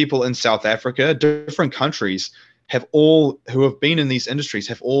 people in South Africa, different countries who have been in these industries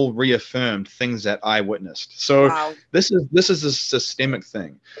have all reaffirmed things that I witnessed. So this is a systemic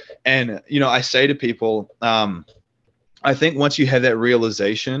thing. And, I say to people, I think once you have that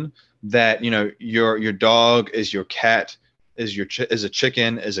realization that, your dog is your cat, is a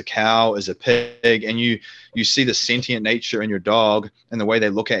chicken, is a cow, is a pig, and you see the sentient nature in your dog and the way they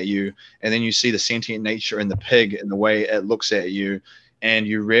look at you, and then you see the sentient nature in the pig and the way it looks at you, and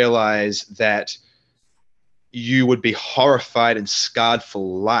you realize that you would be horrified and scarred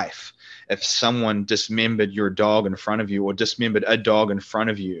for life if someone dismembered your dog in front of you or dismembered a dog in front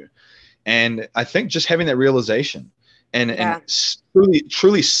of you. And I think just having that realization and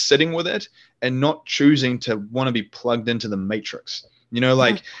truly sitting with it and not choosing to want to be plugged into the matrix.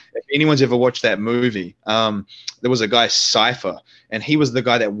 If anyone's ever watched that movie, there was a guy, Cypher, and he was the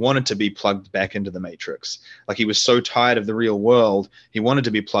guy that wanted to be plugged back into the matrix. Like, he was so tired of the real world, he wanted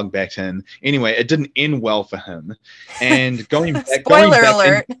to be plugged back in. Anyway, it didn't end well for him. And going back, spoiler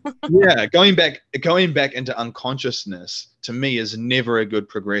alert. Going back into unconsciousness, to me, is never a good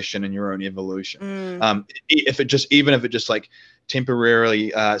progression in your own evolution. Even if it just like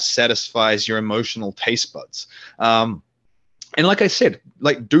temporarily satisfies your emotional taste buds. And like I said,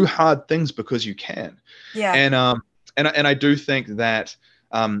 like, do hard things because you can. Yeah. And I do think that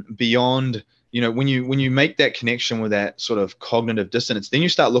beyond, when you make that connection with that sort of cognitive dissonance, then you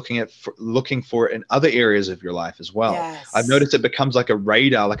start looking for it in other areas of your life as well. Yes. I've noticed it becomes like a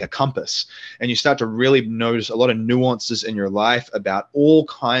radar, like a compass, and you start to really notice a lot of nuances in your life about all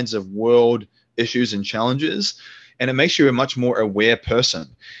kinds of world issues and challenges. And it makes you a much more aware person.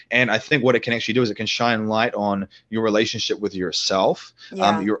 And I think what it can actually do is it can shine light on your relationship with yourself,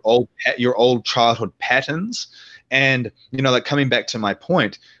 your old childhood patterns. And, like, coming back to my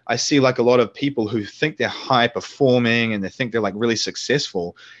point, I see like a lot of people who think they're high performing and they think they're like really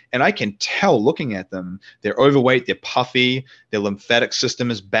successful. And I can tell looking at them, they're overweight, they're puffy, their lymphatic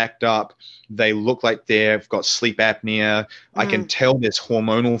system is backed up. They look like they've got sleep apnea. I can tell there's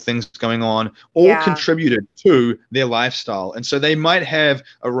hormonal things going on, all contributed to their lifestyle. And so they might have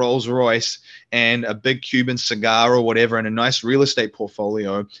a Rolls Royce and a big Cuban cigar or whatever and a nice real estate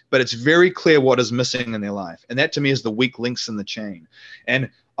portfolio, but it's very clear what is missing in their life. And that to me is the weak links in the chain. And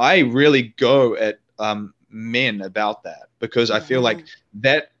I really go at men about that, because I feel like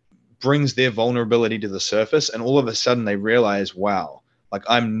that brings their vulnerability to the surface, and all of a sudden they realize, wow, like,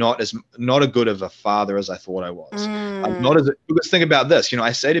 I'm not as good of a father as I thought I was. I'm not because think about this,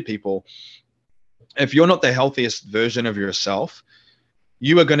 I say to people, if you're not the healthiest version of yourself,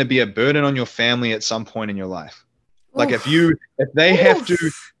 you are going to be a burden on your family at some point in your life. Like, if they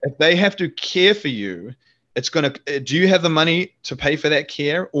have to care for you, do you have the money to pay for that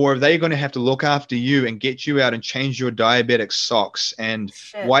care, or are they going to have to look after you and get you out and change your diabetic socks and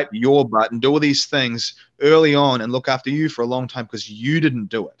wipe your butt and do all these things early on and look after you for a long time because you didn't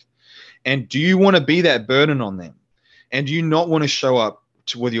do it? And do you want to be that burden on them? And do you not want to show up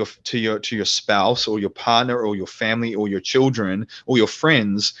to your spouse or your partner or your family or your children or your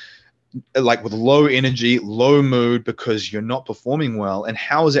friends like with low energy, low mood because you're not performing well? And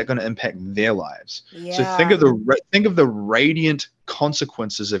how is that going to impact their lives? So think of the radiant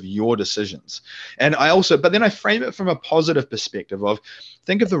consequences of your decisions. And but then I frame it from a positive perspective of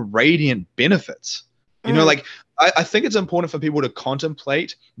think of the radiant benefits. Like I think it's important for people to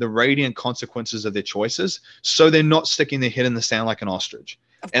contemplate the radiant consequences of their choices so they're not sticking their head in the sand like an ostrich.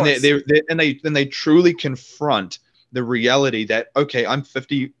 And they truly confront the reality that, okay, I'm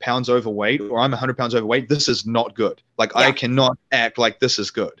 50 pounds overweight or I'm 100 pounds overweight. This is not good. Like I cannot act like this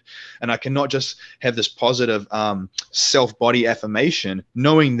is good. And I cannot just have this positive self-body affirmation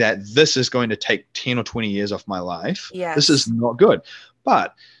knowing that this is going to take 10 or 20 years off my life. Yes. This is not good.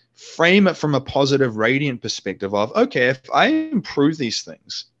 But frame it from a positive, radiant perspective of, okay, if I improve these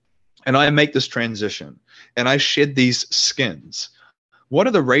things and I make this transition and I shed these skins, what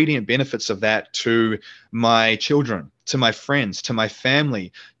are the radiant benefits of that to my children, to my friends, to my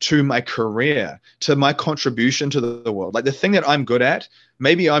family, to my career, to my contribution to the world? Like the thing that I'm good at,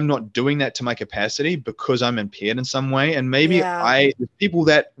 maybe I'm not doing that to my capacity because I'm impaired in some way. And maybe the people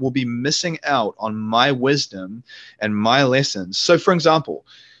that will be missing out on my wisdom and my lessons. So for example,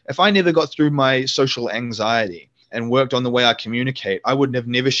 if I never got through my social anxiety and worked on the way I communicate, I would have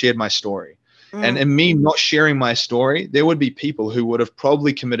never shared my story. And in me not sharing my story, there would be people who would have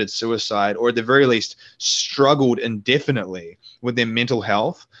probably committed suicide or at the very least struggled indefinitely with their mental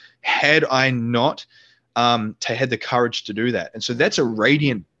health had I not had the courage to do that. And so that's a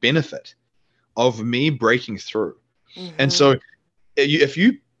radiant benefit of me breaking through. And so if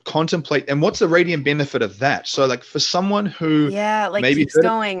you contemplate, and what's the radiant benefit of that? So like for someone who maybe keeps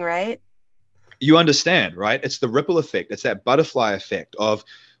going, right? You understand, right? It's the ripple effect. It's that butterfly effect of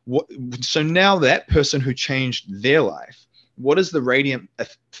so now that person who changed their life, what is the radiant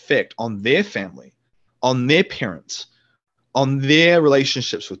effect on their family, on their parents, on their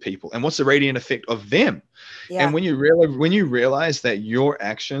relationships with people? And what's the radiant effect of them? And when you realize that your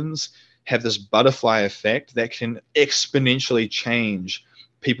actions have this butterfly effect that can exponentially change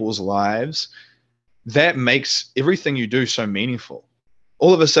people's lives, that makes everything you do so meaningful.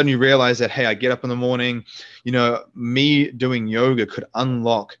 All of a sudden you realize that, hey, I get up in the morning, me doing yoga could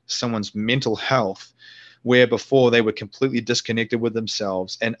unlock someone's mental health where before they were completely disconnected with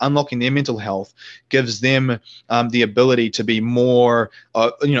themselves, and unlocking their mental health gives them the ability to be more,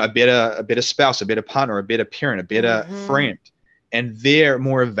 a better spouse, a better partner, a better parent, a better friend. And they're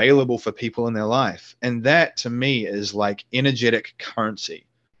more available for people in their life. And that to me is like energetic currency.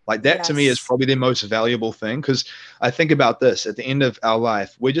 Like that to me is probably the most valuable thing, because I think about this at the end of our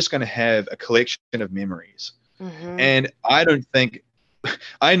life, we're just going to have a collection of memories. And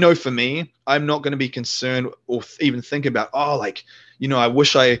I know for me, I'm not going to be concerned or even think about, I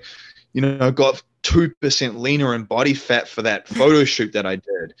wish I, got 2% leaner in body fat for that photo shoot that I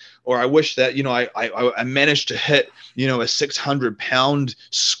did. Or I wish that, I managed to hit, a 600-pound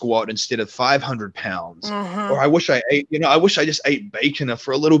squat instead of 500 pounds. Or I wish I ate, I just ate bacon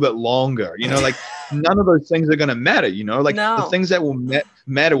for a little bit longer, like none of those things are going to matter, the things that will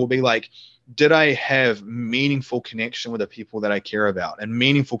matter will be like, did I have meaningful connection with the people that I care about and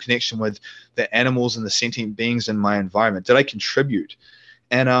meaningful connection with the animals and the sentient beings in my environment? Did I contribute?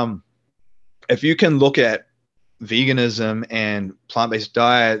 And, if you can look at veganism and plant-based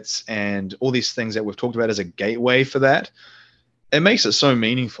diets and all these things that we've talked about as a gateway for that, it makes it so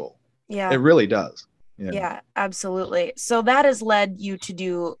meaningful. Yeah, it really does. Yeah, absolutely. So that has led you to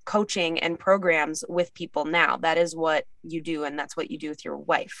do coaching and programs with people now. That is what you do, and that's what you do with your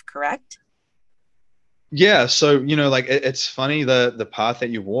wife, correct? Yeah. So, it's funny, the path that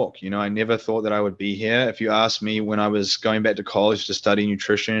you walk, I never thought that I would be here. If you asked me when I was going back to college to study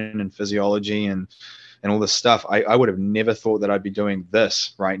nutrition and physiology and all this stuff, I would have never thought that I'd be doing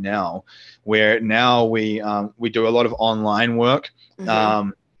this right now, where now we do a lot of online work,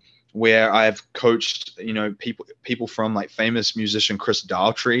 where I've coached, people from like famous musician Chris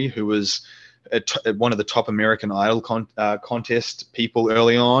Daltrey, who was one of the top American Idol contest people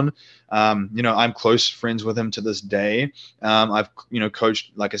early on. I'm close friends with him to this day. I've,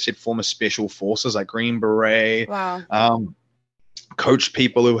 coached, like I said, former special forces like Green Beret. Wow. Coached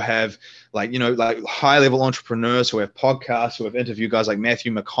people who have like high level entrepreneurs who have podcasts, who have interviewed guys like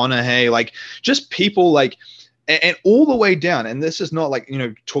Matthew McConaughey, like just people like, and all the way down. And this is not like,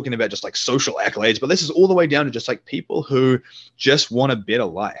 talking about just like social accolades, but this is all the way down to just like people who just want a better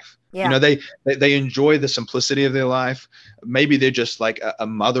life. Yeah. They enjoy the simplicity of their life. Maybe they're just like a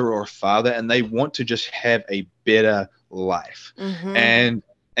mother or a father, and they want to just have a better life. And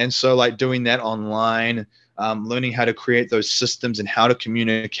so like doing that online, learning how to create those systems and how to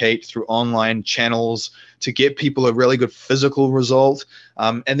communicate through online channels to get people a really good physical result.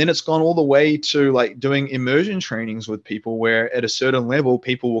 And then it's gone all the way to like doing immersion trainings with people where at a certain level,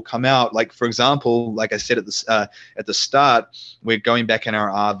 people will come out. Like, for example, like I said at the start, we're going back in our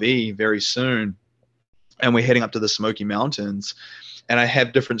RV very soon and we're heading up to the Smoky Mountains. And I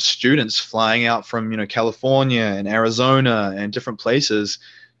have different students flying out from, California and Arizona and different places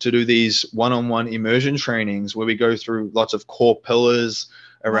to do these one-on-one immersion trainings where we go through lots of core pillars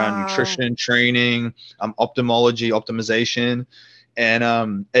around nutrition training, ophthalmology, optimization,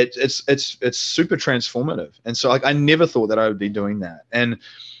 and it's super transformative. And so like I never thought that I would be doing that. And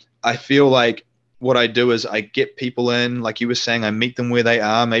I feel like what I do is I get people in, like you were saying, I meet them where they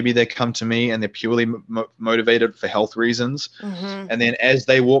are. Maybe they come to me and they're purely motivated for health reasons. Mm-hmm. And then as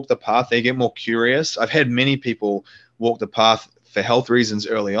they walk the path, they get more curious. I've had many people walk the path for health reasons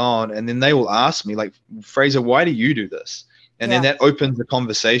early on, and then they will ask me like, Fraser, why do you do this? And then that opens the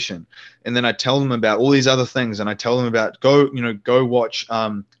conversation. And then I tell them about all these other things, and I tell them about go watch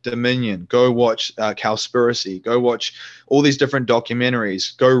Dominion, go watch Cowspiracy, go watch all these different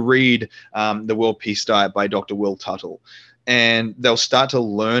documentaries, go read The World Peace Diet by Dr. Will Tuttle, and they'll start to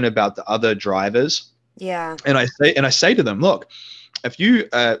learn about the other drivers. Yeah. And I say to them, look, if you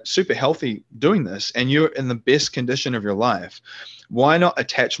are super healthy doing this and you're in the best condition of your life, why not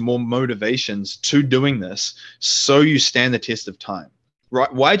attach more motivations to doing this so you stand the test of time?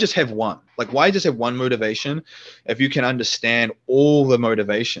 Right? Why just have one? Like, why just have one motivation if you can understand all the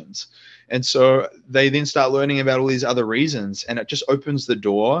motivations? And so they then start learning about all these other reasons, and it just opens the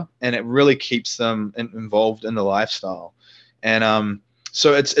door and it really keeps them involved in the lifestyle. And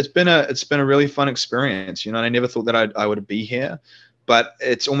so it's been a really fun experience, and I never thought that I would be here, but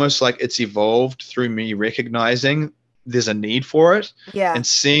it's almost like it's evolved through me recognizing there's a need for it, and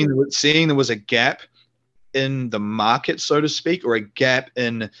seeing there was a gap in the market, so to speak, or a gap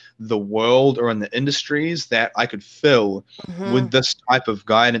in the world or in the industries that I could fill with this type of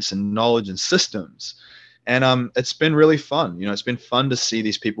guidance and knowledge and systems. And it's been really fun. It's been fun to see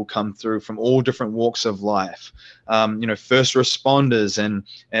these people come through from all different walks of life. First responders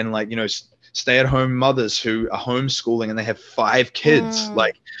and like, stay-at-home mothers who are homeschooling and they have 5 kids.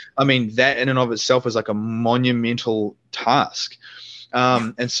 Like, I mean, that in and of itself is like a monumental task.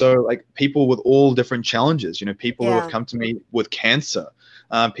 And so like people with all different challenges, people who have come to me with cancer,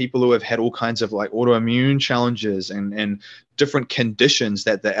 people who have had all kinds of like autoimmune challenges and different conditions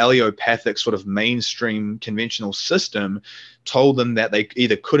that the allopathic sort of mainstream conventional system told them that they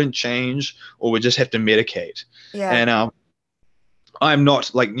either couldn't change or would just have to medicate. And I'm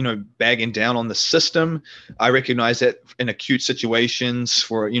not like, bagging down on the system. I recognize that in acute situations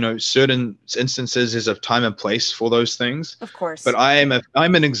for, certain instances there's a time and place for those things. Of course. But I'm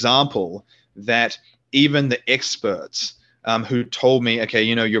an example that even the experts who told me, okay,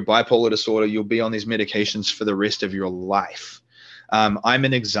 your bipolar disorder, you'll be on these medications for the rest of your life. I'm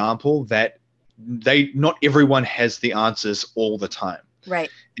an example that not everyone has the answers all the time.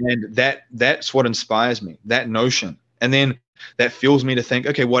 Right. And that's what inspires me, that notion. And then that fuels me to think,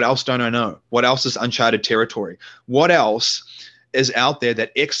 okay, what else don't I know? What else is uncharted territory? What else is out there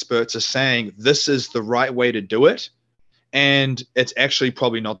that experts are saying this is the right way to do it, and it's actually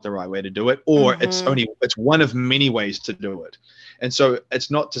probably not the right way to do it, or it's one of many ways to do it. And so it's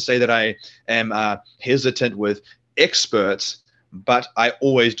not to say that I am hesitant with experts, but I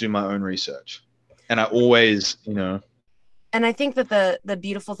always do my own research, and I always, And I think that the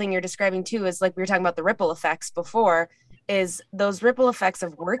beautiful thing you're describing too is, like we were talking about the ripple effects before, is those ripple effects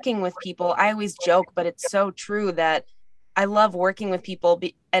of working with people. I always joke, but it's so true that I love working with people,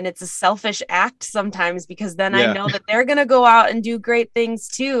 and it's a selfish act sometimes, because then I know that they're going to go out and do great things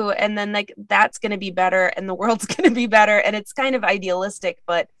too. And then like, that's going to be better and the world's going to be better. And it's kind of idealistic,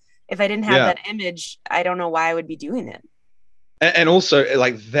 but if I didn't have that image, I don't know why I would be doing it. And also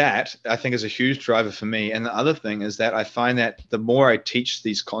like that, I think is a huge driver for me. And the other thing is that I find that the more I teach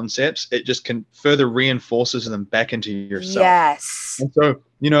these concepts, it just can further reinforces them back into yourself. Yes. And so,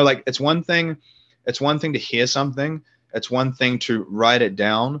 like it's one thing to hear something. It's one thing to write it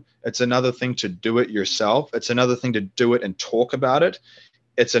down. It's another thing to do it yourself. It's another thing to do it and talk about it.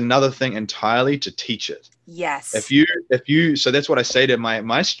 It's another thing entirely to teach it. Yes. So that's what I say to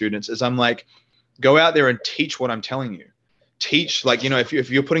my students is I'm like, go out there and teach what I'm telling you. Teach, like,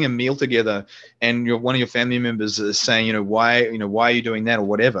 if you're putting a meal together and one of your family members is saying, why are you doing that or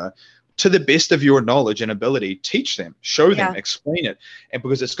whatever, to the best of your knowledge and ability, teach them, show them, explain it. And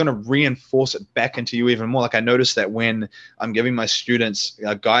because it's going to reinforce it back into you even more. Like I noticed that when I'm giving my students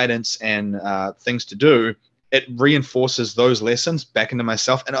guidance and things to do, it reinforces those lessons back into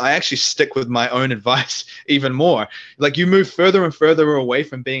myself. And I actually stick with my own advice even more. Like, you move further and further away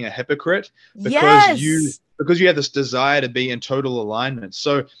from being a hypocrite because you have this desire to be in total alignment.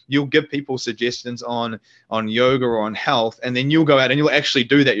 So you'll give people suggestions on yoga or on health, and then you'll go out and you'll actually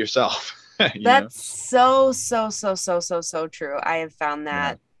do that yourself. That's so true. I have found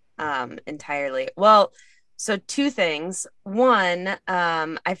that entirely. Well, so two things. One,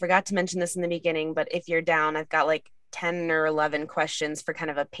 I forgot to mention this in the beginning, but if you're down, I've got like 10 or 11 questions for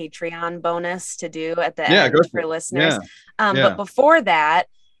kind of a Patreon bonus to do at the end for listeners. But before that,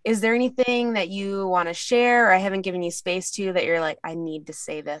 is there anything that you want to share, or I haven't given you space to, that you're like, I need to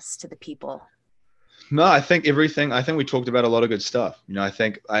say this to the people? No, I think we talked about a lot of good stuff. I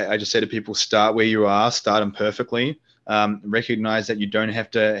think I just say to people, start where you are, start imperfectly, recognize that you don't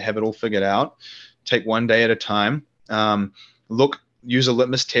have to have it all figured out. Take one day at a time. Use a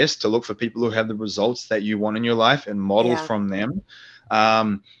litmus test to look for people who have the results that you want in your life and model from them.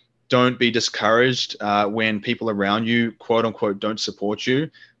 Don't be discouraged when people around you, quote unquote, don't support you.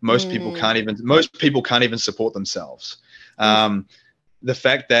 Most people can't even support themselves. The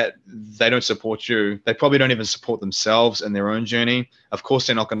fact that they don't support you, they probably don't even support themselves in their own journey. Of course,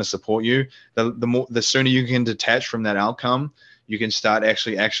 they're not going to support you. The sooner you can detach from that outcome, you can start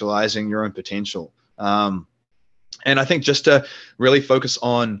actually actualizing your own potential. And I think just to really focus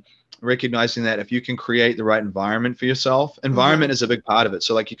on recognizing that if you can create the right environment for yourself, environment is a big part of it.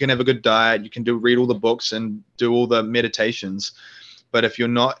 So like, you can have a good diet, you can read all the books and do all the meditations, but if you're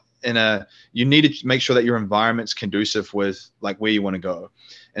not you need to make sure that your environment's conducive with like where you want to go.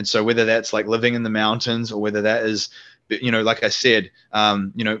 And so whether that's like living in the mountains, or whether that is, like I said,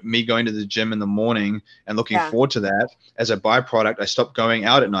 me going to the gym in the morning and looking forward to that, as a byproduct, I stopped going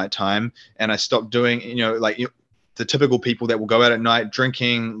out at nighttime, and I stopped doing, the typical people that will go out at night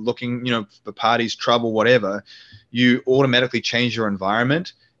drinking, looking, for parties, trouble, whatever. You automatically change your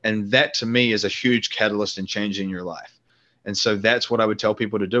environment. And that to me is a huge catalyst in changing your life. And so that's what I would tell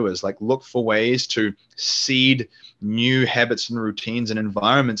people to do, is like, look for ways to seed new habits and routines and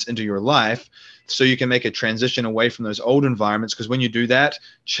environments into your life, so you can make a transition away from those old environments. Because when you do that,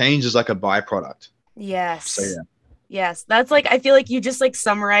 change is like a byproduct. Yes. So, Yes. That's like, I feel like you just like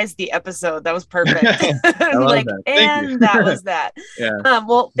summarized the episode. That was perfect. That was that.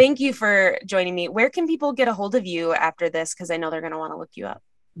 Well, thank you for joining me. Where can people get a hold of you after this? Because I know they're going to want to look you up.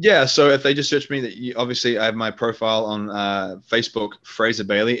 Yeah, so if they just search me, obviously I have my profile on Facebook, Fraser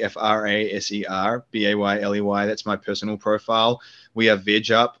Bayley, Fraser Bayley. That's my personal profile. We have Veg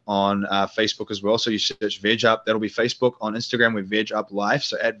Up on Facebook as well. So you search Veg Up, that'll be Facebook. On Instagram, we're Veg Up Life,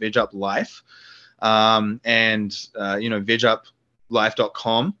 so at Veg Up Life, and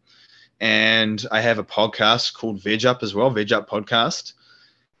veguplife.com. And I have a podcast called Veg Up as well, Veg Up Podcast.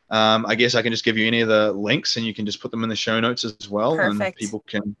 I guess I can just give you any of the links, and you can just put them in the show notes as well. Perfect. And people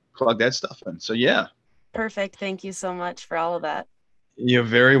can plug that stuff in. So yeah. Perfect. Thank you so much for all of that. You're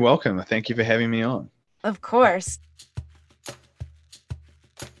very welcome. Thank you for having me on. Of course.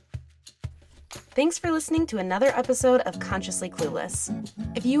 Thanks for listening to another episode of Consciously Clueless.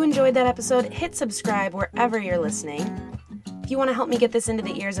 If you enjoyed that episode, hit subscribe wherever you're listening. If you want to help me get this into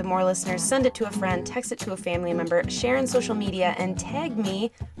the ears of more listeners, send it to a friend, text it to a family member, share on social media, and tag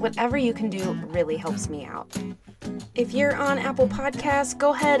me. Whatever you can do really helps me out. If you're on Apple Podcasts,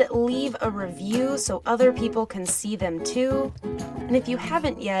 go ahead, leave a review so other people can see them too. And if you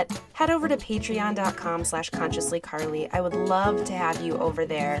haven't yet, head over to patreon.com/consciouslycarly. I would love to have you over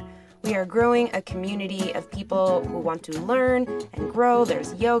there. We are growing a community of people who want to learn and grow.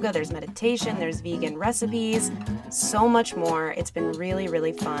 There's yoga, there's meditation, there's vegan recipes, so much more. It's been really,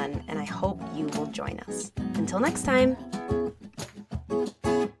 really fun, and I hope you will join us. Until next time.